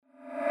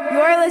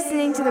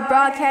listening to the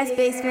Broadcast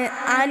Basement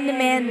On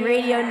Demand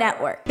Radio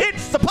Network.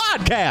 It's the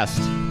podcast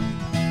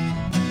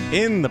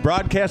in the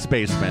Broadcast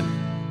Basement.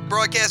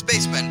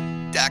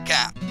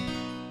 BroadcastBasement.com.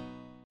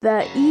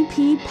 The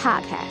EP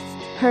Podcast.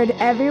 Heard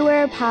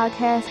everywhere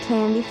podcasts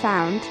can be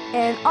found,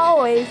 and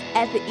always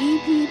at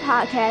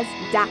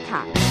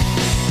theeppodcast.com.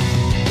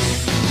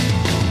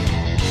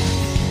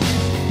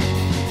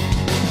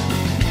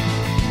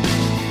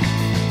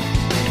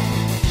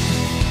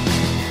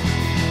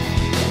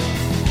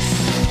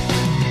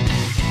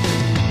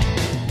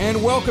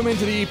 And welcome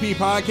into the EP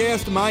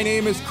Podcast. My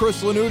name is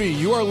Chris Lanuti.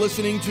 You are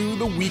listening to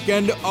the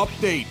Weekend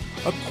Update.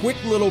 A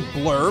quick little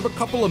blurb, a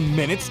couple of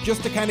minutes,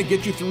 just to kind of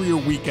get you through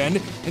your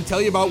weekend and tell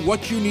you about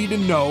what you need to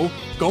know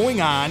going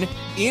on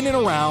in and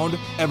around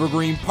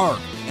Evergreen Park.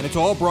 And it's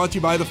all brought to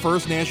you by the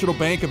First National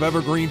Bank of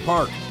Evergreen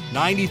Park.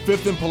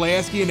 95th and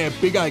Pulaski in that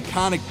big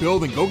iconic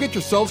building. Go get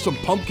yourself some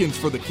pumpkins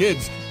for the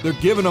kids. They're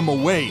giving them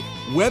away.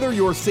 Whether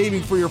you're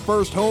saving for your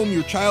first home,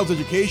 your child's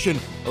education,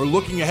 or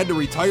looking ahead to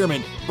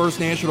retirement,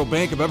 First National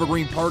Bank of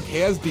Evergreen Park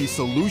has the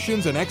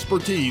solutions and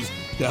expertise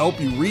to help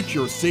you reach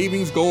your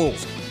savings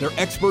goals. Their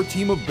expert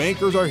team of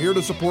bankers are here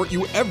to support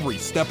you every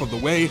step of the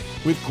way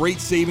with great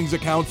savings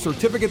accounts,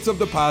 certificates of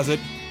deposit,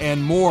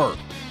 and more.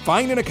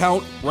 Find an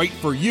account right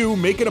for you.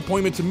 Make an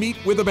appointment to meet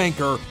with a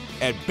banker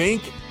at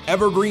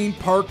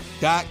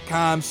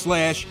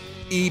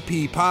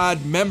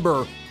bankevergreenpark.com/EPPod.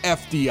 Member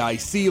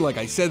FDIC. Like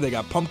I said, they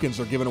got pumpkins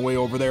they're giving away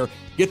over there.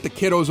 Get the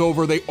kiddos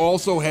over. They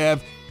also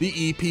have the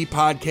EP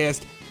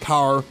Podcast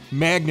Car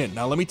Magnet.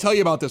 Now, let me tell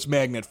you about this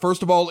magnet.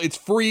 First of all, it's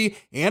free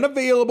and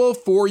available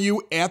for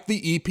you at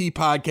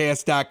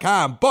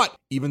theeppodcast.com. But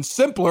even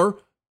simpler,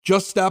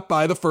 just stop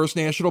by the First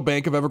National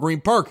Bank of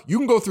Evergreen Park. You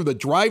can go through the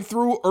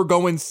drive-thru or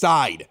go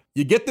inside.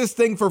 You get this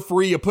thing for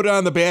free. You put it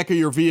on the back of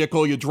your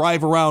vehicle. You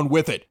drive around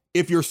with it.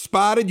 If you're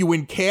spotted, you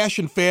win cash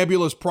and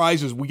fabulous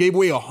prizes. We gave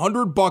away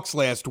 $100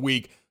 last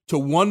week to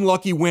one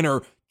lucky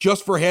winner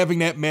just for having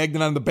that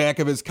magnet on the back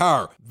of his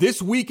car.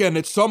 This weekend,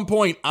 at some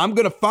point, I'm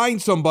going to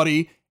find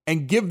somebody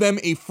and give them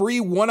a free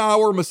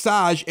 1-hour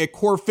massage at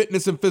Core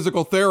Fitness and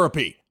Physical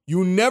Therapy.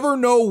 You never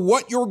know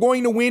what you're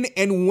going to win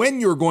and when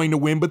you're going to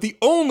win, but the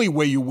only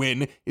way you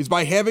win is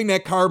by having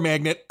that car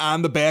magnet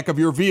on the back of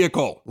your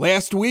vehicle.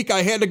 Last week,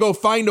 I had to go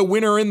find a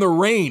winner in the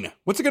rain.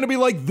 What's it going to be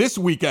like this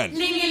weekend?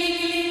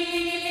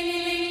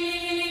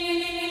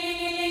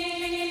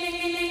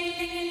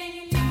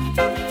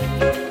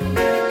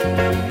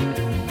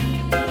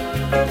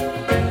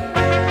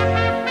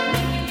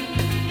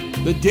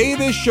 The day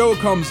this show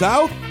comes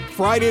out,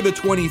 Friday the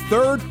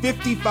 23rd,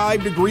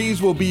 55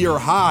 degrees will be your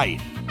high.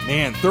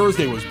 Man,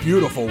 Thursday was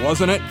beautiful,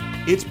 wasn't it?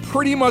 It's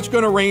pretty much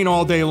going to rain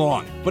all day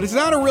long, but it's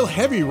not a real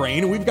heavy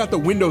rain, and we've got the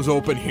windows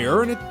open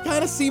here, and it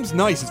kind of seems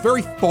nice. It's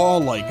very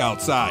fall-like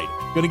outside.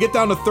 Going to get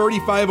down to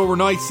 35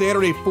 overnight.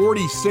 Saturday,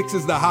 46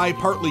 is the high,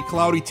 partly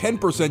cloudy,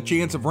 10%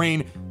 chance of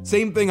rain.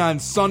 Same thing on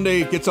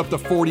Sunday, it gets up to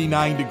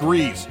 49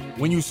 degrees.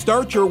 When you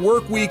start your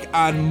work week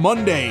on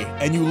Monday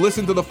and you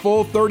listen to the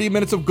full 30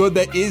 minutes of good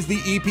that is the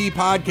EP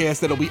Podcast,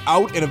 that'll be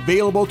out and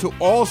available to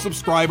all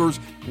subscribers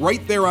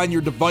right there on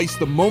your device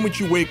the moment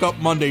you wake up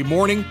Monday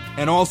morning,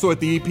 and also at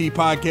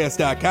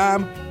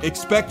theeppodcast.com.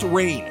 Expect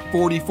rain,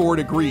 44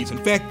 degrees. In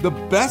fact, the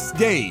best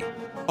day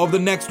of the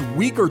next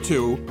week or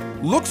two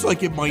looks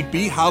like it might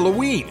be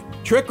Halloween.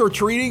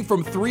 Trick-or-treating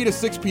from 3 to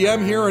 6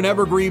 p.m. here in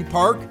Evergreen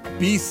Park.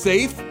 Be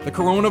safe. The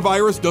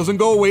coronavirus doesn't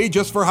go away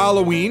just for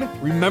Halloween.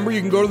 Remember,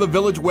 you can go to the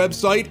Village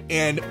website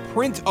and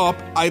print up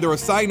either a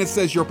sign that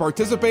says you're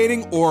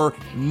participating or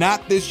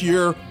 "Not this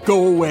year,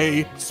 go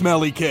away,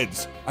 smelly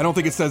kids." I don't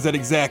think it says that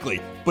exactly,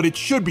 but it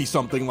should be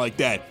something like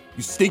that.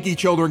 You stinky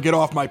children, get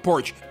off my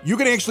porch. You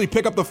can actually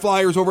pick up the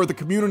flyers over at the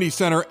community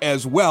center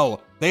as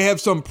well. They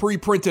have some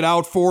pre-printed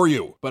out for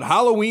you. But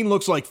Halloween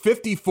looks like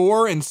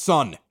 54 and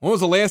sun. When was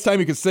the last time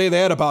you could say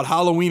that about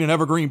Halloween in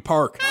Evergreen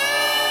Park?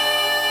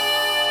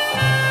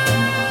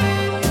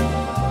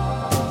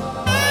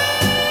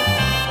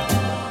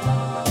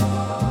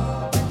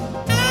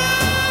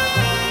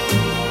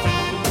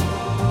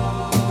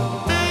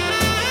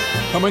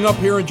 Coming up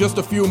here in just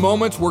a few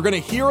moments, we're going to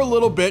hear a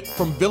little bit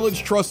from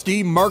Village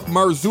Trustee Mark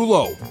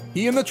Marzullo.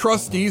 He and the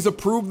trustees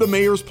approved the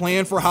mayor's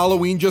plan for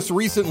Halloween just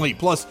recently.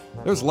 Plus,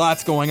 there's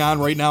lots going on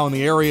right now in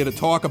the area to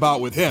talk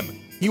about with him.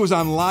 He was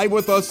on live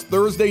with us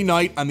Thursday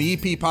night on the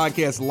EP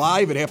Podcast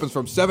Live. It happens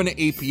from 7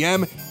 to 8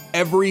 p.m.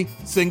 every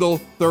single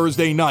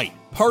Thursday night.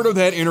 Part of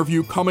that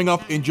interview coming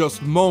up in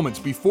just moments.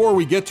 Before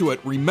we get to it,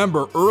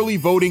 remember, early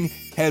voting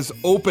has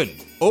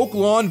opened. Oak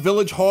Lawn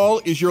Village Hall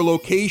is your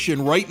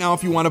location right now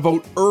if you want to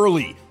vote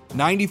early.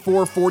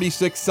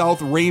 9446 South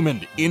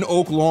Raymond in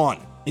Oak Lawn.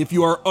 If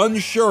you are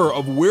unsure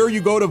of where you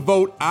go to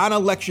vote on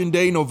Election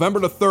Day, November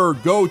the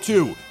 3rd, go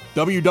to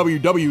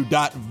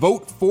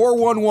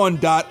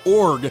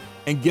www.vote411.org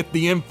and get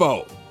the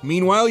info.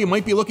 Meanwhile, you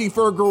might be looking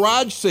for a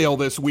garage sale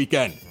this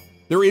weekend.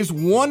 There is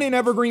one in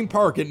Evergreen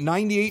Park at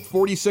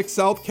 9846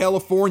 South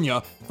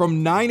California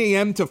from 9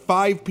 a.m. to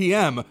 5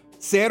 p.m.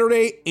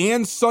 Saturday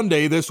and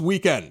Sunday this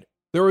weekend.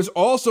 There is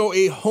also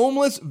a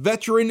homeless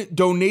veteran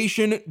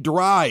donation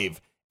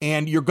drive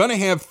And you're going to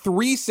have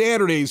 3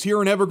 Saturdays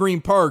here in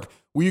Evergreen Park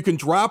where you can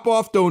drop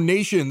off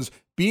donations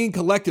being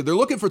collected. They're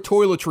looking for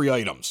toiletry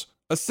items.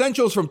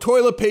 Essentials from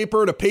toilet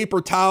paper to paper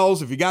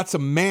towels. If you got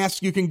some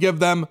masks, you can give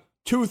them.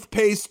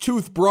 Toothpaste,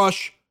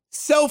 toothbrush,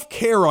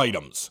 self-care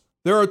items.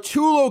 There are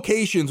 2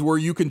 locations where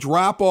you can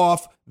drop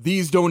off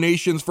these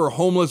donations for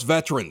homeless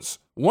veterans.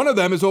 One of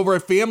them is over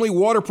at Family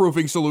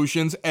Waterproofing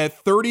Solutions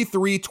at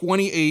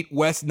 3328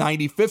 West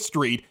 95th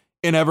Street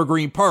in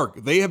Evergreen Park.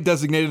 They have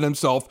designated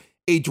themselves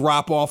a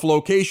drop-off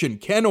location.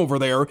 Ken over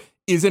there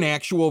is an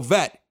actual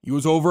vet. He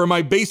was over in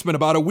my basement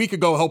about a week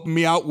ago helping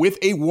me out with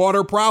a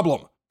water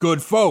problem.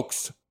 Good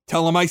folks.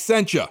 Tell him I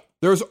sent you.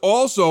 There's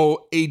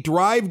also a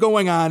drive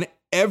going on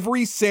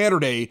every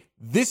Saturday,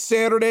 this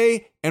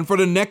Saturday, and for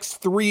the next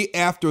 3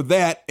 after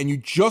that, and you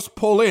just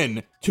pull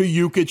in to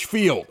Yukich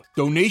Field.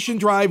 Donation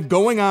drive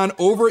going on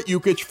over at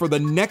Yukich for the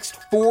next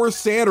 4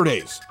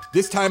 Saturdays.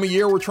 This time of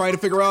year, we're trying to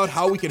figure out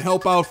how we can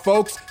help out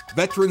folks.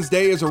 Veterans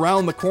Day is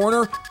around the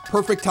corner.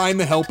 Perfect time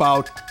to help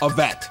out a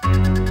vet.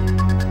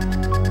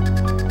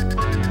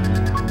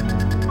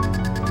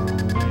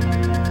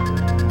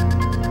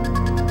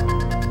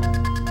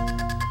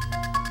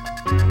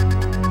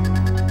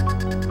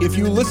 If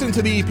you listen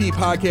to the EP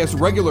podcast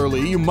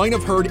regularly, you might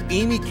have heard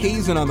Amy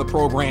Kazin on the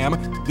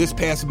program this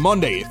past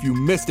Monday. If you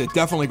missed it,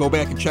 definitely go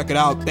back and check it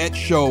out. That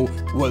show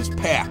was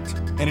packed.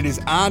 And it is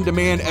on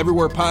demand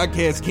everywhere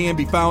podcasts can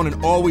be found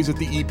and always at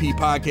the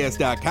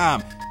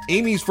eppodcast.com.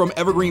 Amy's from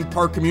Evergreen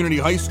Park Community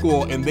High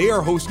School, and they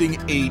are hosting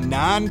a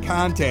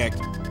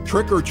non-contact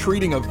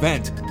trick-or-treating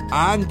event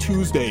on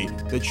Tuesday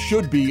that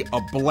should be a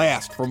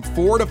blast from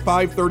 4 to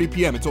 5:30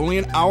 p.m. It's only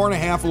an hour and a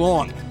half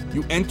long.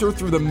 You enter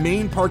through the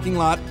main parking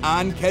lot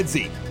on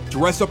Kedzie,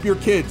 dress up your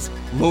kids,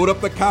 load up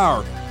the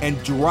car,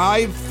 and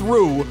drive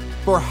through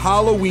for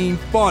Halloween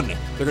fun. They're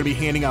going to be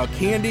handing out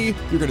candy.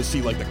 You're going to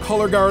see like the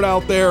color guard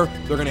out there.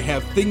 They're going to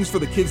have things for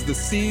the kids to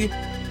see.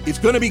 It's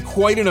going to be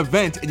quite an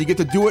event, and you get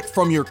to do it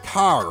from your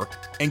car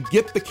and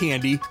get the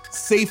candy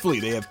safely.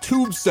 They have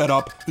tubes set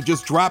up to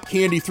just drop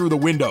candy through the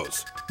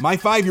windows. My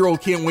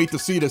 5-year-old can't wait to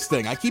see this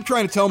thing. I keep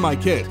trying to tell my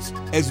kids,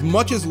 as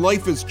much as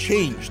life has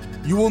changed,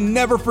 you will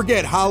never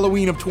forget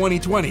Halloween of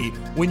 2020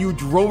 when you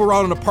drove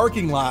around in a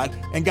parking lot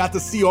and got to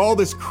see all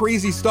this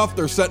crazy stuff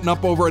they're setting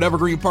up over at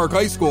Evergreen Park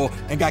High School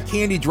and got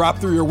candy dropped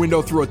through your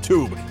window through a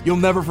tube. You'll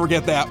never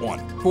forget that one.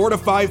 4 to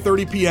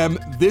 5:30 p.m.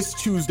 this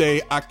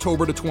Tuesday,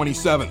 October the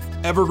 27th,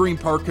 Evergreen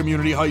Park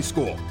Community High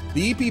School.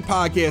 The EP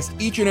podcast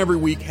each and every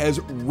week has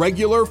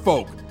regular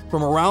folk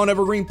from around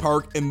Evergreen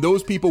Park and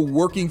those people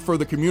working for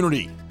the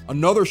community.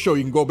 Another show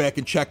you can go back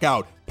and check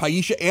out.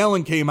 Paisha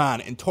Allen came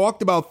on and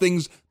talked about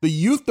things the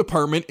youth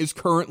department is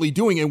currently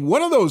doing. And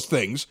one of those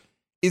things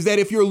is that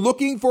if you're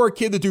looking for a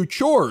kid to do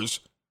chores,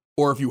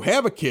 or if you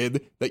have a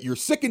kid that you're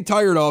sick and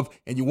tired of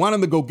and you want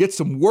them to go get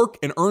some work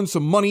and earn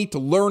some money to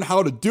learn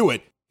how to do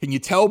it, can you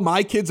tell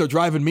my kids are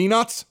driving me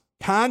nuts?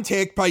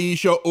 Contact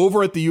Paisha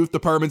over at the youth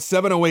department,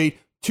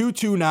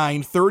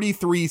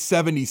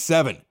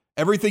 708-229-3377.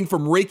 Everything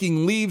from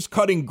raking leaves,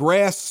 cutting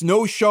grass,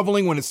 snow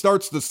shoveling when it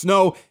starts to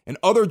snow, and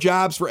other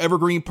jobs for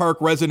Evergreen Park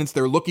residents.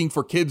 They're looking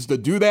for kids to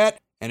do that.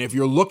 And if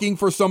you're looking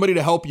for somebody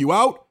to help you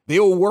out, they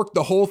will work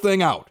the whole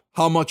thing out.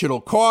 How much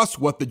it'll cost,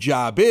 what the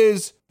job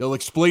is. They'll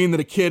explain to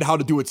the kid how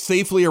to do it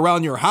safely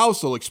around your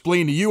house. They'll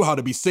explain to you how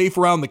to be safe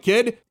around the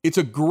kid. It's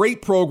a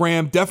great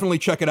program. Definitely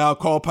check it out.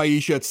 Call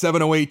Paisha at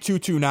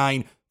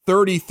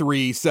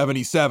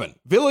 708-229-3377.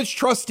 Village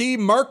trustee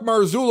Mark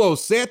Marzullo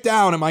sat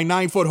down at my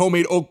 9-foot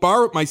homemade oak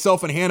bar with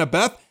myself and Hannah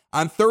Beth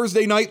on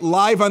Thursday night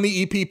live on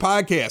the EP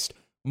podcast.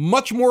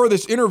 Much more of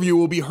this interview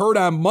will be heard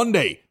on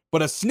Monday,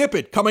 but a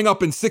snippet coming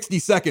up in 60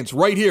 seconds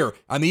right here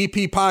on the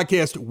EP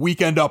podcast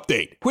Weekend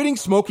Update. Quitting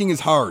smoking is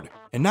hard,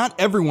 and not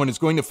everyone is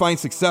going to find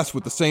success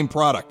with the same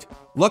product.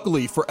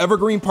 Luckily for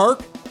Evergreen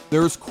Park,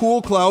 there's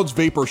Cool Clouds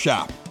Vapor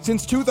Shop.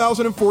 Since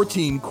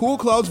 2014, Cool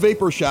Clouds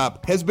Vapor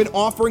Shop has been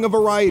offering a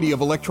variety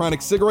of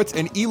electronic cigarettes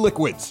and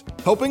e-liquids,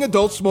 helping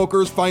adult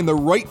smokers find the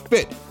right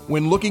fit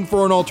when looking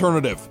for an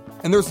alternative.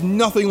 And there's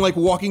nothing like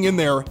walking in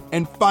there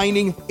and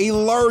finding a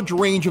large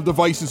range of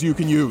devices you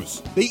can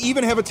use. They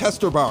even have a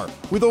tester bar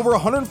with over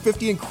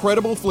 150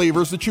 incredible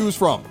flavors to choose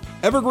from.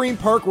 Evergreen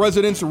Park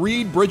residents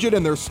Reed, Bridget,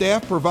 and their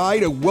staff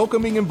provide a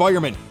welcoming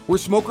environment where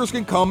smokers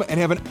can come and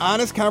have an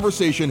honest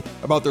conversation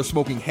about their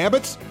smoking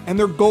habits and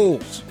their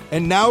goals.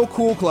 And now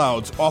Cool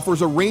Clouds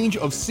offers a range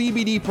of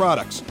CBD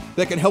products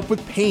that can help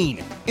with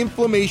pain,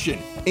 inflammation,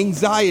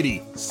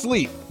 anxiety,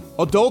 sleep.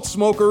 Adult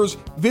smokers,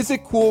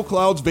 visit Cool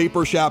Clouds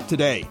Vapor Shop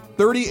today,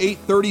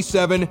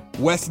 3837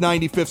 West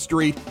 95th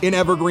Street in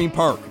Evergreen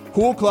Park.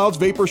 Cool Clouds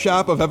Vapor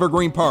Shop of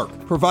Evergreen Park,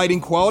 providing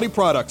quality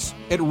products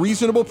at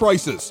reasonable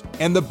prices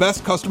and the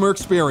best customer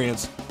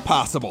experience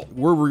possible.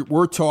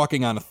 We're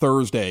talking on a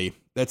Thursday.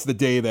 That's the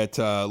day that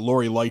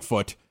Lori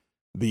Lightfoot,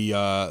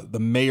 the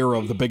mayor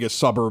of the biggest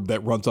suburb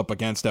that runs up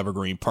against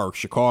Evergreen Park,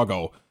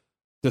 Chicago,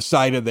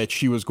 decided that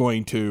she was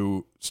going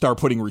to start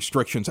putting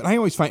restrictions. And I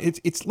always find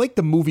it's like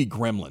the movie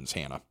Gremlins,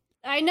 Hannah.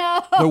 I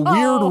know. The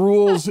weird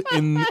rules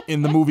in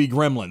the movie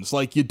Gremlins,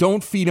 like you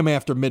don't feed them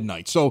after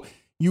midnight. So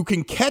you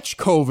can catch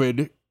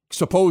COVID,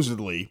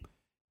 supposedly,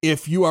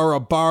 if you are a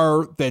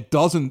bar that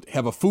doesn't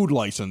have a food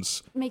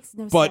license. Makes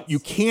no sense. But you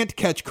can't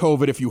catch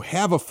COVID if you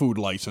have a food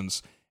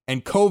license,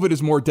 and COVID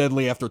is more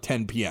deadly after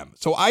 10 p.m.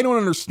 So I don't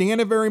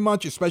understand it very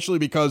much, especially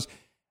because,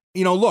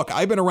 look,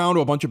 I've been around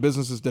to a bunch of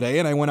businesses today,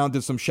 and I went out and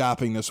did some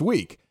shopping this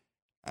week.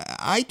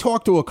 I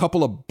talked to a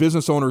couple of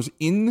business owners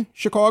in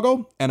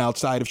Chicago and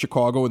outside of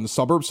Chicago in the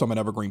suburbs, some in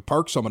Evergreen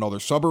Park, some in other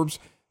suburbs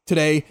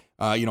today.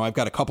 I've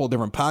got a couple of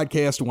different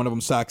podcasts. One of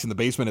them, Socks in the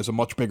Basement, has a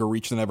much bigger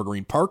reach than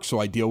Evergreen Park, so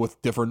I deal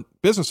with different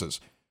businesses.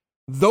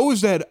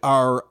 Those that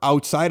are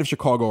outside of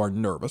Chicago are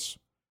nervous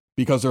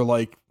because they're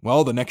like,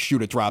 well, the next shoe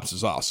that drops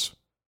is us.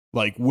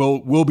 Like,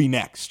 we'll be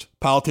next.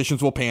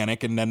 Politicians will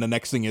panic, and then the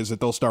next thing is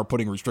that they'll start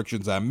putting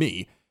restrictions on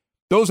me.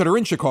 Those that are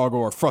in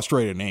Chicago are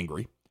frustrated and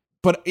angry.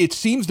 But it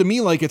seems to me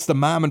like it's the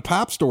mom and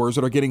pop stores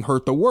that are getting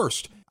hurt the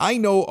worst. I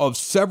know of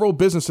several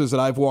businesses that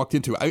I've walked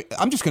into.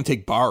 I'm just going to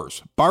take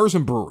bars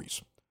and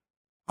breweries.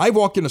 I've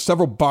walked into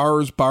several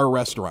bar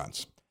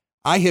restaurants.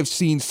 I have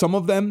seen some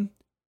of them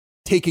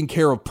taken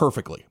care of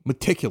perfectly,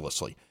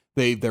 meticulously.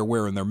 They're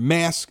wearing their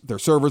mask. Their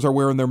servers are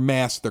wearing their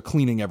masks. They're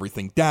cleaning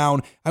everything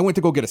down. I went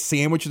to go get a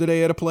sandwich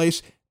today at a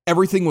place.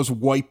 Everything was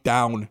wiped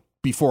down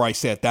before I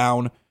sat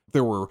down.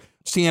 There were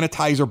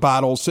sanitizer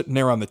bottles sitting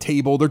there on the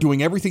table. They're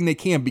doing everything they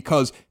can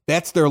because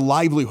that's their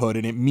livelihood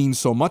and it means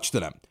so much to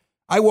them.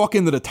 I walk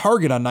into the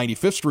Target on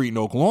 95th Street in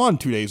Oak Lawn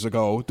 2 days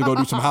ago to go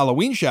do some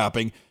Halloween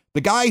shopping.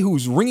 The guy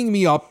who's ringing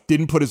me up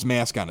didn't put his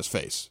mask on his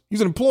face.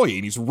 He's an employee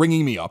and he's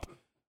ringing me up.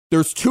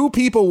 There's 2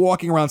 people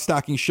walking around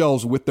stocking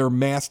shelves with their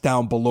masks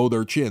down below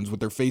their chins with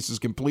their faces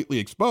completely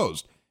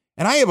exposed.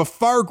 And I have a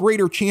far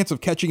greater chance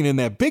of catching it in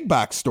that big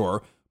box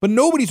store, but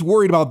nobody's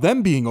worried about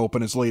them being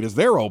open as late as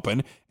they're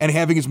open and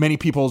having as many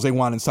people as they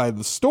want inside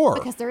the store.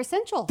 Because they're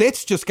essential.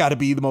 That's just got to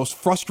be the most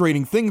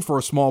frustrating thing for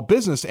a small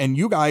business. And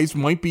you guys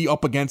might be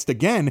up against,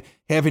 again,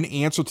 having an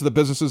answer to the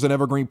businesses in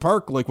Evergreen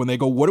Park. Like when they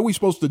go, what are we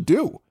supposed to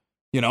do?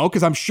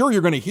 Because I'm sure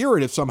you're going to hear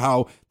it if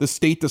somehow the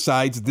state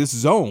decides this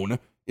zone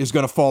is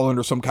going to fall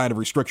under some kind of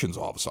restrictions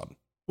all of a sudden.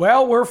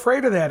 Well, we're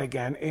afraid of that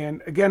again.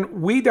 And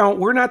again,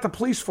 we're not the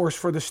police force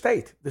for the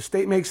state. The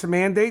state makes the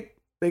mandate.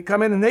 They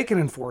come in and they can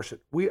enforce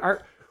it.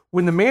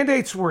 When the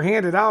mandates were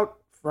handed out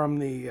from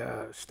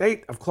the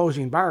state of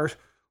closing bars,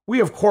 we,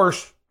 of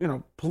course,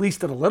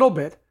 policed it a little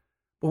bit,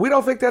 but we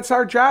don't think that's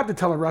our job to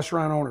tell the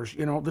restaurant owners.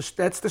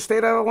 That's the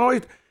state of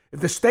Illinois. If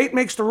the state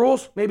makes the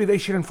rules, maybe they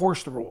should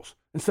enforce the rules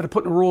instead of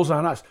putting the rules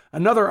on us.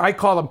 I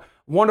call them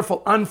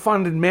wonderful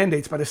unfunded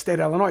mandates by the state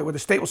of Illinois, where the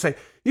state will say,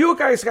 you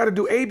guys got to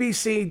do A, B,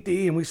 C,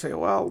 D, and we say,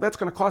 well, that's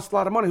going to cost a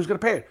lot of money. Who's going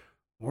to pay it?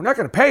 We're not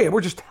going to pay it.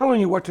 We're just telling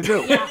you what to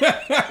do.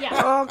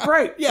 Oh,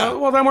 great. Yeah.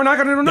 Well, then we're not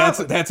going to do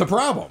nothing. That's a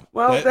problem.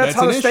 Well, that's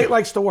how the state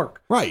likes to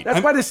work. Right.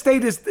 That's why the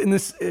state is in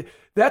this.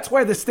 That's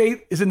why the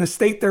state is in the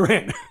state they're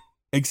in.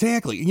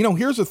 Exactly.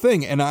 Here's the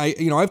thing, and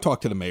I've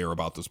talked to the mayor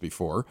about this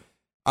before.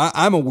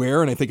 I'm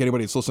aware, and I think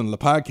anybody that's listening to the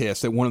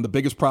podcast, that one of the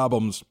biggest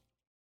problems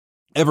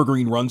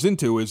Evergreen runs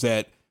into is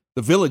that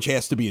the village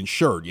has to be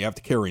insured. You have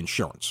to carry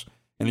insurance.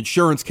 And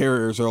insurance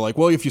carriers are like,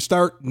 well, if you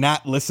start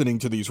not listening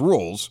to these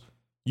rules,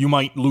 you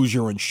might lose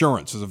your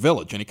insurance as a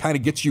village. And it kind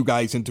of gets you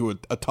guys into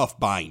a tough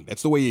bind.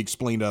 That's the way he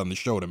explained it on the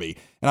show to me.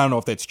 And I don't know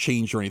if that's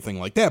changed or anything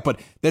like that, but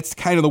that's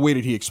kind of the way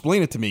that he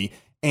explained it to me.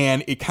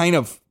 And it kind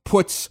of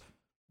puts,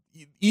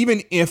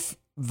 even if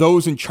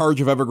those in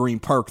charge of Evergreen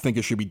Park think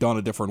it should be done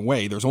a different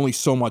way, there's only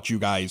so much you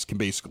guys can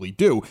basically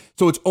do.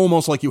 So it's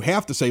almost like you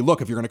have to say,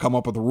 look, if you're going to come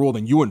up with a rule,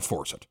 then you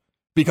enforce it.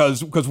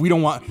 Because we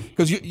don't want,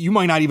 because you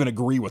might not even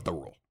agree with the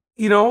rule.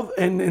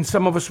 And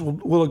some of us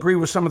will agree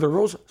with some of the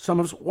rules. Some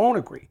of us won't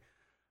agree.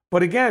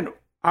 But again,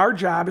 our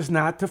job is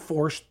not to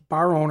force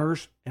bar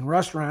owners and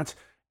restaurants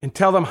and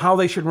tell them how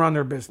they should run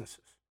their businesses.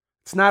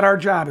 It's not our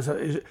job.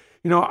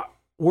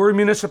 We're a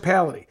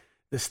municipality.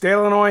 The state of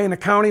Illinois and the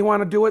county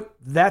want to do it.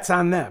 That's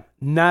on them,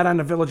 not on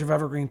the village of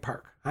Evergreen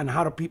Park, on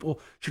how people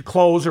should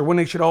close or when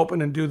they should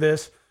open and do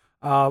this.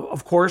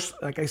 Of course,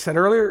 like I said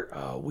earlier,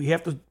 we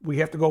have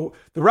to go.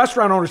 The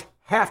restaurant owners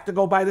have to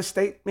go by the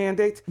state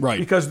mandates, right?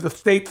 Because the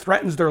state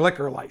threatens their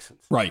liquor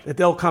license, right? That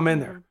they'll come in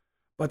there.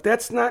 But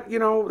that's not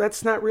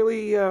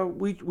really.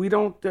 We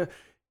don't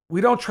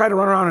try to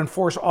run around and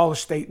enforce all the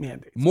state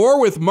mandates. More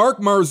with Mark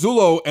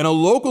Marzullo and a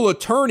local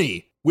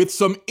attorney with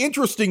some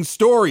interesting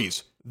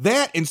stories.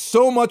 That and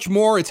so much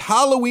more. It's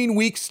Halloween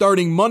week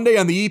starting Monday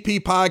on the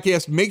EP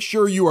podcast. Make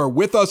sure you are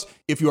with us.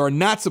 If you are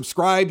not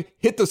subscribed,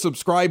 hit the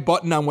subscribe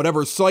button on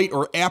whatever site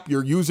or app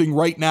you're using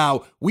right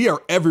now. We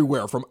are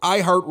everywhere, from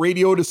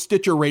iHeartRadio to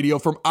Stitcher Radio,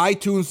 from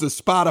iTunes to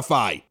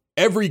Spotify.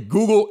 Every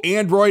Google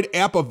Android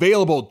app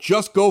available.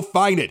 Just go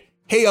find it.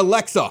 Hey,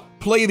 Alexa,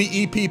 play the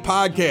EP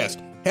podcast.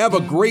 Have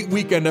a great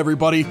weekend,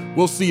 everybody.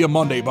 We'll see you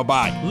Monday.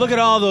 Bye-bye. Look at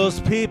all those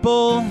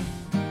people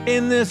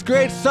in this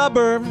great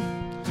suburb,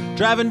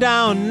 driving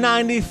down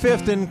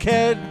 95th and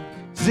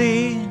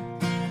Kedzie.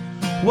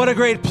 What a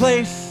great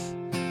place.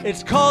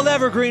 It's called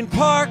Evergreen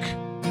Park,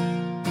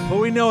 but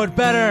we know it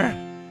better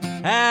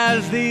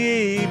as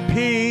the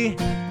EP.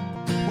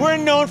 We're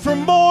known for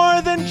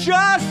more than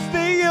just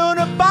the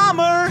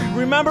Unabomber.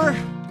 Remember?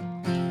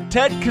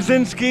 Ted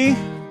Kaczynski.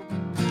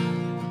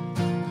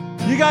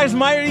 You guys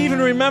might even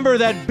remember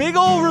that big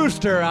old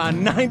rooster on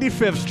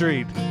 95th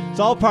Street. It's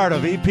all part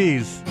of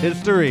EP's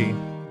history.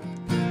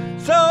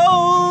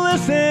 So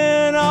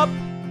listen up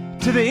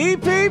to the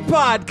EP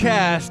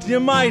podcast.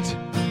 You might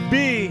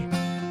be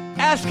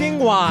asking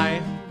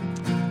why.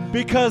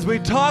 Because we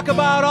talk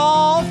about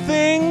all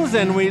things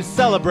and we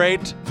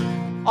celebrate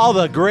all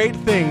the great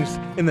things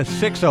in the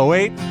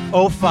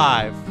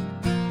 60805.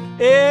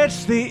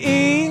 It's the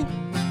EP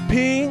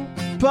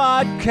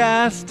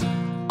podcast.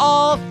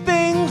 All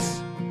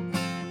things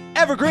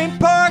Evergreen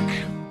Park.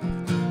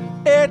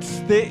 It's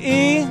the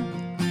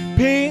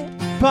EP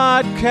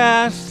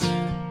podcast.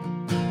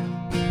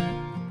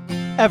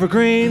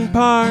 Evergreen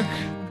Park.